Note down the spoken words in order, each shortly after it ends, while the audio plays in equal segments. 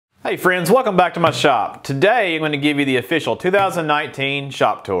Hey friends, welcome back to my shop. Today I'm going to give you the official 2019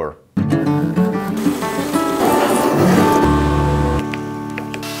 shop tour.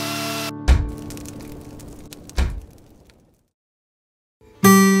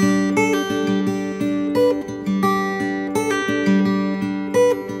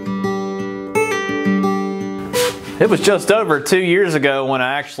 It was just over 2 years ago when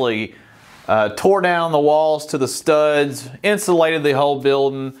I actually tore down the walls to the studs, insulated the whole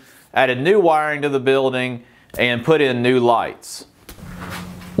building, added new wiring to the building, and put in new lights.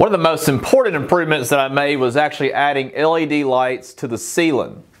 One of the most important improvements that I made was actually adding LED lights to the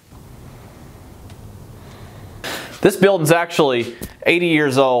ceiling. This building's actually 80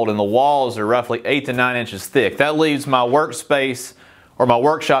 years old and the walls are roughly 8 to 9 inches thick. That leaves my workspace or my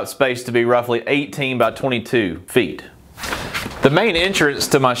workshop space to be roughly 18 by 22 feet. The main entrance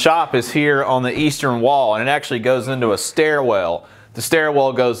to my shop is here on the eastern wall, and it actually goes into a stairwell. The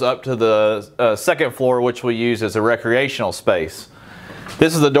stairwell goes up to the second floor, which we use as a recreational space.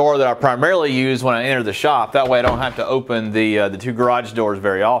 This is the door that I primarily use when I enter the shop. That way I don't have to open the two garage doors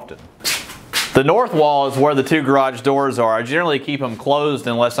very often. The north wall is where the two garage doors are. I generally keep them closed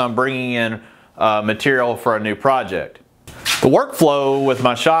unless I'm bringing in material for a new project. The workflow with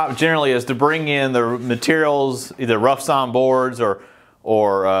my shop generally is to bring in the materials, either rough sawn boards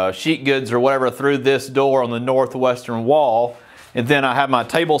or sheet goods or whatever, through this door on the northwestern wall. And then I have my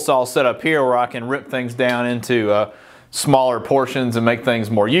table saw set up here where I can rip things down into smaller portions and make things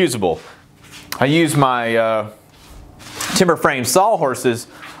more usable. I use my timber frame sawhorses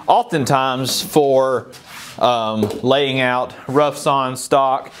oftentimes for laying out rough sawn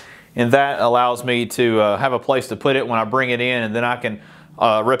stock, and that allows me to have a place to put it when I bring it in, and then I can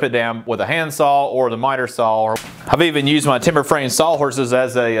rip it down with a handsaw or the miter saw. I've even used my timber frame sawhorses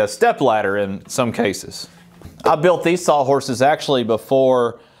as a step ladder in some cases. I built these sawhorses actually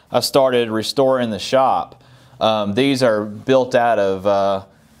before I started restoring the shop. These are built out of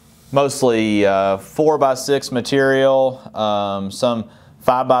mostly 4x6 material, some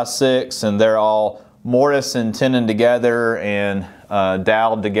 5x6, and they're all mortise and tenon together and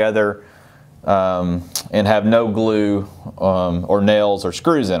doweled together and have no glue or nails or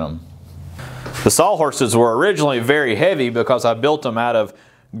screws in them. The sawhorses were originally very heavy because I built them out of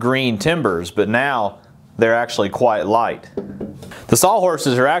green timbers, but now they're actually quite light. The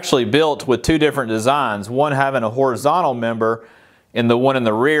sawhorses are actually built with two different designs, one having a horizontal member and the one in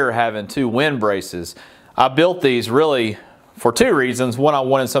the rear having two wind braces. I built these really for two reasons. One, I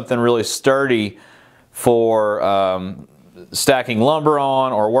wanted something really sturdy for stacking lumber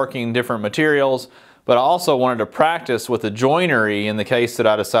on or working different materials, but I also wanted to practice with the joinery in the case that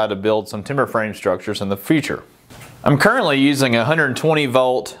I decide to build some timber frame structures in the future. I'm currently using a 120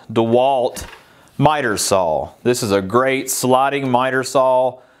 volt Dewalt miter saw. This is a great sliding miter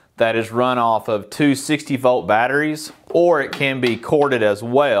saw that is run off of two 60 volt batteries, or it can be corded as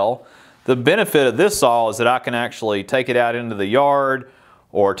well. The benefit of this saw is that I can actually take it out into the yard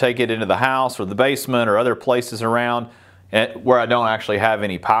or take it into the house or the basement or other places around where I don't actually have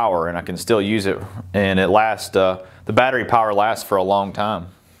any power, and I can still use it, and it lasts, the battery power lasts for a long time.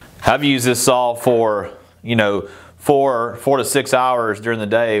 I've used this saw for, you know, four to 6 hours during the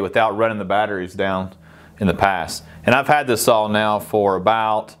day without running the batteries down in the past. And I've had this saw now for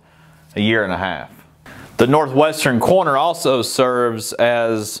about a year and a half. The northwestern corner also serves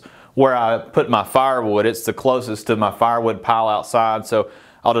as where I put my firewood. It's the closest to my firewood pile outside, so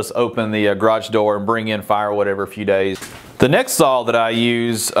I'll just open the garage door and bring in firewood every few days. The next saw that I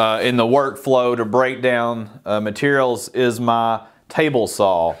use in the workflow to break down materials is my table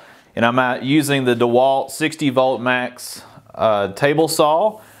saw. And I'm using the Dewalt 60 volt max table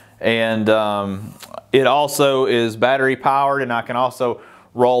saw, and it also is battery powered, and I can also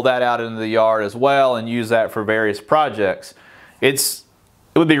roll that out into the yard as well and use that for various projects. It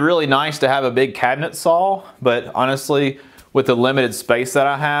would be really nice to have a big cabinet saw, but honestly, with the limited space that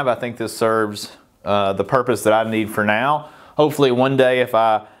I have, I think this serves the purpose that I need for now. Hopefully one day, if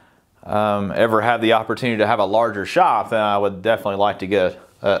I ever have the opportunity to have a larger shop, then I would definitely like to get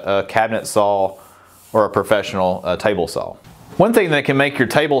a cabinet saw or a professional table saw. One thing that can make your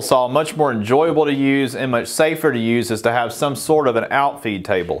table saw much more enjoyable to use and much safer to use is to have some sort of an outfeed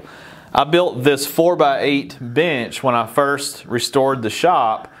table. I built this 4x8 bench when I first restored the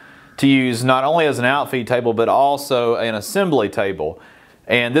shop to use not only as an outfeed table but also an assembly table,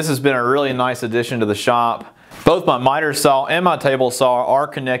 and this has been a really nice addition to the shop. Both my miter saw and my table saw are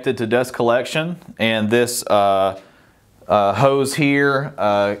connected to dust collection, and this hose here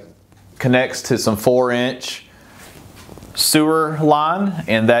connects to some 4-inch sewer line,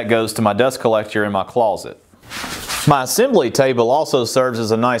 and that goes to my dust collector in my closet. My assembly table also serves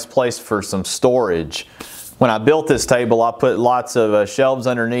as a nice place for some storage. When I built this table, I put lots of shelves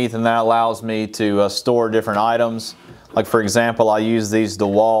underneath, and that allows me to store different items. Like for example, I use these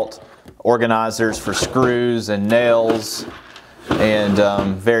Dewalt organizers for screws and nails and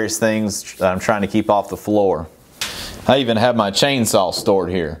various things that I'm trying to keep off the floor. I even have my chainsaw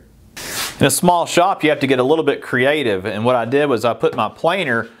stored here. In a small shop, you have to get a little bit creative, and what I did was I put my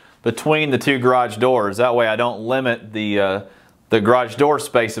planer between the two garage doors. That way I don't limit the garage door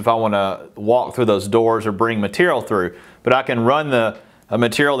space if I want to walk through those doors or bring material through. But I can run the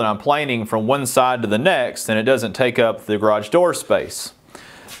material that I'm planing from one side to the next, and it doesn't take up the garage door space.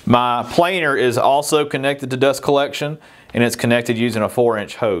 My planer is also connected to dust collection, and it's connected using a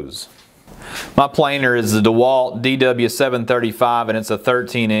 4-inch hose. My planer is the DeWalt DW735, and it's a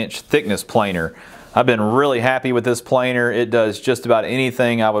 13-inch thickness planer. I've been really happy with this planer. It does just about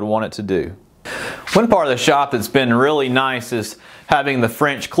anything I would want it to do. One part of the shop that's been really nice is having the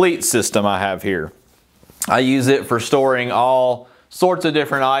French cleat system I have here. I use it for storing all sorts of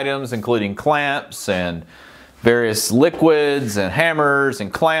different items, including clamps and various liquids and hammers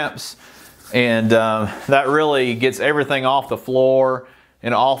and clamps, and that really gets everything off the floor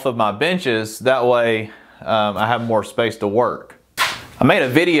and off of my benches. That way I have more space to work. I made a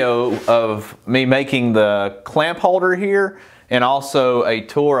video of me making the clamp holder here and also a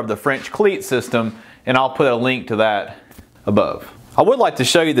tour of the French cleat system, and I'll put a link to that above. I would like to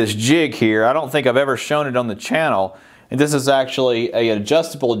show you this jig here. I don't think I've ever shown it on the channel, and this is actually an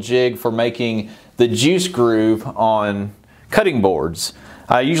adjustable jig for making the juice groove on cutting boards.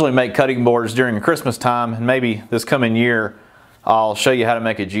 I usually make cutting boards during Christmas time, and maybe this coming year I'll show you how to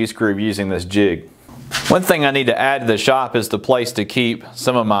make a juice groove using this jig. One thing I need to add to the shop is the place to keep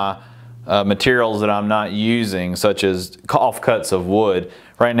some of my materials that I'm not using, such as offcuts of wood.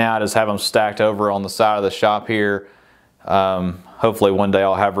 Right now I just have them stacked over on the side of the shop here. Hopefully one day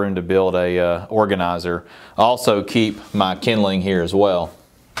I'll have room to build a organizer. I also keep my kindling here as well.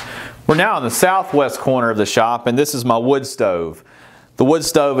 We're now in the southwest corner of the shop, and this is my wood stove. The wood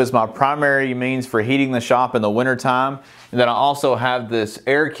stove is my primary means for heating the shop in the wintertime, and then I also have this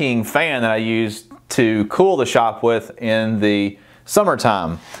Air King fan that I use to cool the shop with in the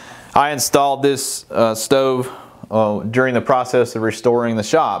summertime. I installed this stove during the process of restoring the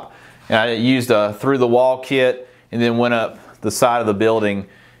shop, and I used a through-the-wall kit and then went up the side of the building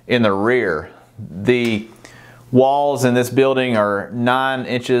in the rear. The walls in this building are 9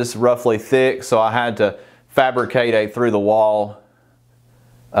 inches roughly thick, so I had to fabricate a through-the-wall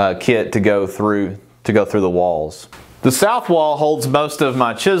kit to go through the walls. The south wall holds most of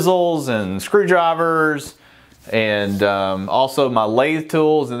my chisels and screwdrivers, and also my lathe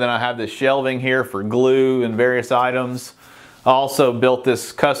tools, and then I have this shelving here for glue and various items. I also built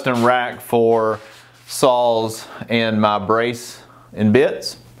this custom rack for saws and my brace and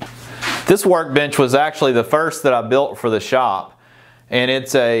bits. This workbench was actually the first that I built for the shop, and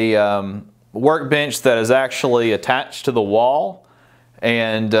it's a workbench that is actually attached to the wall,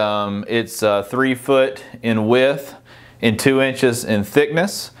 and it's 3 foot in width and 2 inches in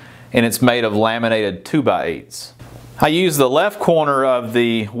thickness, and it's made of laminated 2x8s. I use the left corner of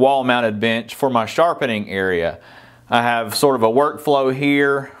the wall mounted bench for my sharpening area. I have sort of a workflow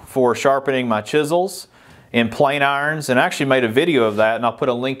here for sharpening my chisels and plane irons, and I actually made a video of that, and I'll put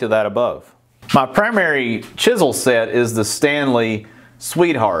a link to that above. My primary chisel set is the Stanley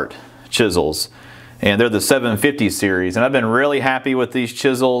Sweetheart chisels, and they're the 750 series, and I've been really happy with these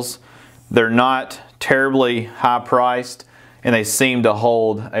chisels. They're not terribly high priced, and they seem to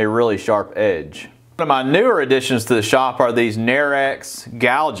hold a really sharp edge. One of my newer additions to the shop are these Narex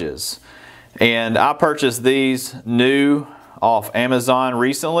gouges, and I purchased these new off Amazon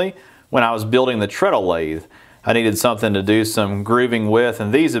recently when I was building the treadle lathe. I needed something to do some grooving with,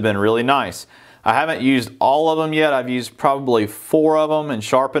 and these have been really nice. I haven't used all of them yet. I've used probably 4 of them and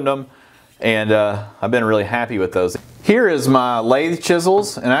sharpened them, and I've been really happy with those. Here is my lathe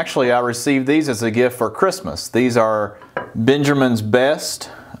chisels, and actually I received these as a gift for Christmas. These are Benjamin's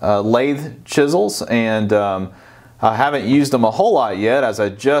Best lathe chisels, and I haven't used them a whole lot yet as I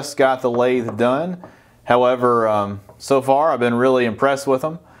just got the lathe done. However, so far I've been really impressed with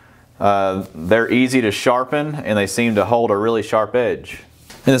them. They're easy to sharpen, and they seem to hold a really sharp edge.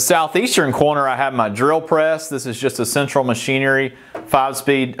 In the southeastern corner I have my drill press. This is just a Central Machinery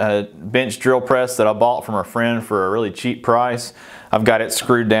 5-speed bench drill press that I bought from a friend for a really cheap price. I've got it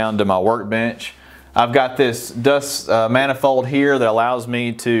screwed down to my workbench. I've got this dust manifold here that allows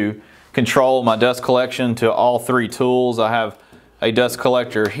me to control my dust collection to all 3 tools. I have a dust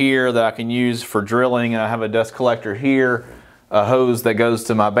collector here that I can use for drilling, and I have a dust collector here, a hose that goes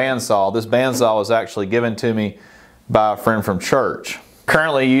to my bandsaw. This bandsaw was actually given to me by a friend from church.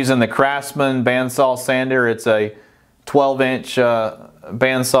 Currently using the Craftsman bandsaw sander. It's a 12-inch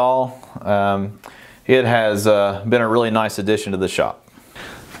bandsaw. It has been a really nice addition to the shop.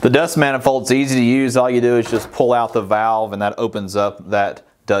 The dust manifold's easy to use. All you do is just pull out the valve and that opens up that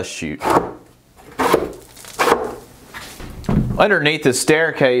dust chute. Underneath the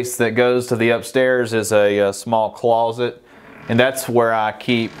staircase that goes to the upstairs is a small closet, and that's where I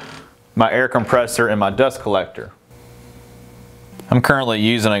keep my air compressor and my dust collector. I'm currently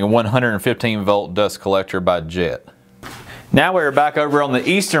using a 115 volt dust collector by Jet. Now we're back over on the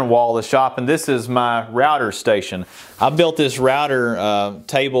eastern wall of the shop, and this is my router station. I built this router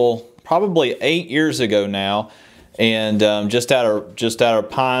table probably 8 years ago now, and just out of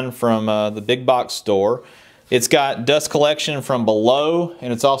pine from the big box store. It's got dust collection from below,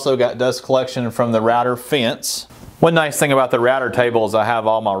 and it's also got dust collection from the router fence. One nice thing about the router table is I have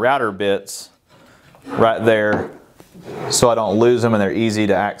all my router bits right there so I don't lose them and they're easy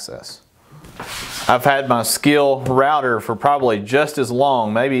to access. I've had my Skill router for probably just as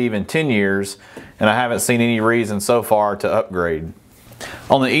long, maybe even 10 years, and I haven't seen any reason so far to upgrade.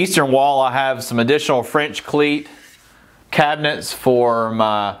 On the eastern wall I have some additional French cleat cabinets for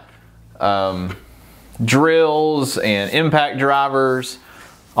my drills and impact drivers.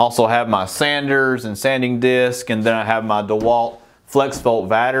 Also have my sanders and sanding disc, and then I have my Dewalt flex volt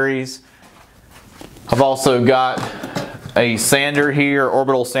batteries. I've also got a sander here,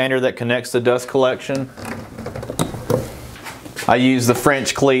 orbital sander that connects the dust collection. I use the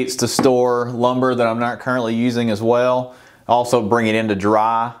French cleats to store lumber that I'm not currently using as well. Also bring it in to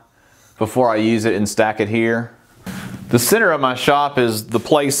dry before I use it and stack it here. The center of my shop is the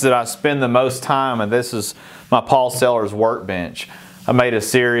place that I spend the most time, and this is my Paul Sellers workbench. I made a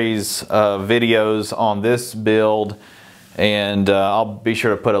series of videos on this build, and I'll be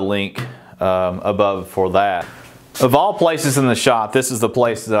sure to put a link above for that. Of all places in the shop, this is the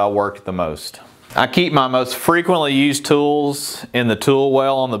place that I work the most. I keep my most frequently used tools in the tool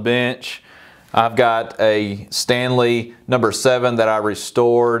well on the bench. I've got a Stanley number 7 that I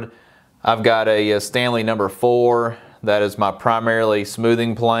restored. I've got a Stanley number 4. That is my primarily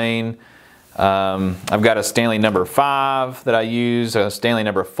smoothing plane. I've got a Stanley number 5 that I use, a Stanley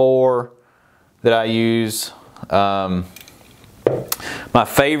number 4 that I use. My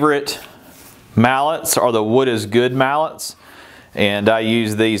favorite mallets are the Wood is Good mallets, and I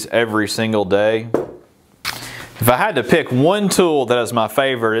use these every single day. If I had to pick one tool that is my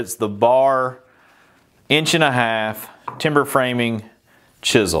favorite, it's the bar 1.5" timber framing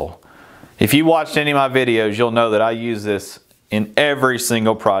chisel. If you watched any of my videos, you'll know that I use this in every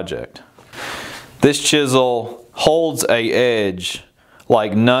single project. This chisel holds an edge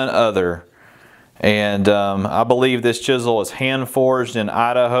like none other, and I believe this chisel is hand forged in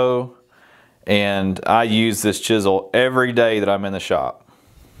Idaho, and I use this chisel every day that I'm in the shop.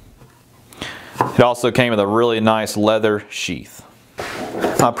 It also came with a really nice leather sheath.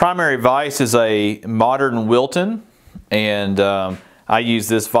 My primary vise is a modern Wilton, and I use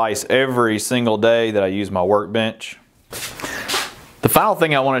this vise every single day that I use my workbench. The final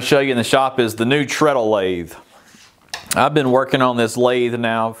thing I want to show you in the shop is the new treadle lathe. I've been working on this lathe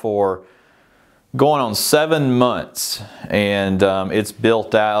now for going on 7 months, and it's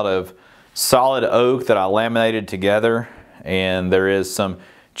built out of solid oak that I laminated together, and there is some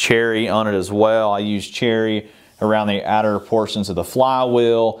cherry on it as well. I use cherry around the outer portions of the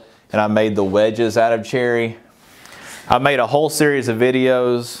flywheel, and I made the wedges out of cherry. I made a whole series of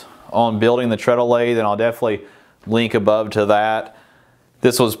videos on building the treadle lathe, and I'll definitely link above to that.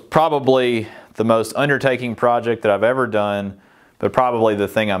 This was probably the most undertaking project that I've ever done, but probably the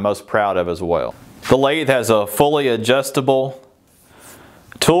thing I'm most proud of as well. The lathe has a fully adjustable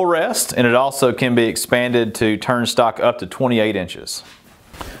tool rest, and it also can be expanded to turn stock up to 28 inches.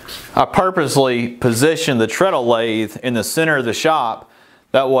 I purposely positioned the treadle lathe in the center of the shop.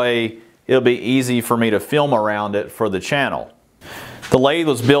 That way it'll be easy for me to film around it for the channel. The lathe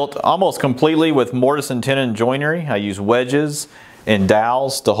was built almost completely with mortise and tenon joinery. I use wedges and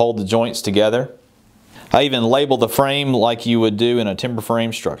dowels to hold the joints together. I even labeled the frame like you would do in a timber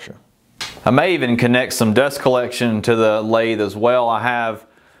frame structure. I may even connect some dust collection to the lathe as well. I have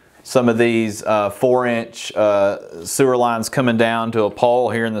some of these 4-inch sewer lines coming down to a pole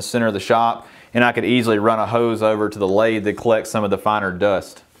here in the center of the shop, and I could easily run a hose over to the lathe to collect some of the finer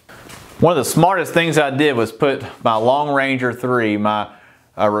dust. One of the smartest things I did was put my Long Ranger 3, my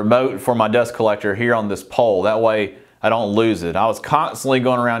remote for my dust collector, here on this pole. That way I don't lose it. I was constantly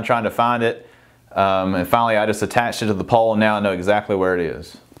going around trying to find it, and finally I just attached it to the pole, and now I know exactly where it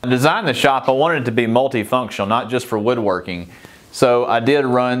is. I designed the shop, I wanted it to be multifunctional, not just for woodworking. So I did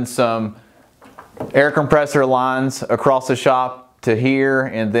run some air compressor lines across the shop to here,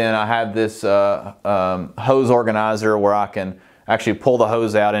 and then I have this hose organizer where I can actually pull the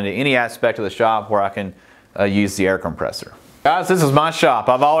hose out into any aspect of the shop where I can use the air compressor. Guys, this is my shop.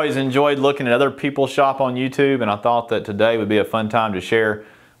 I've always enjoyed looking at other people's shop on YouTube, and I thought that today would be a fun time to share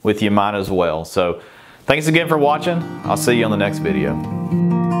with you mine as well. So thanks again for watching. I'll see you on the next video.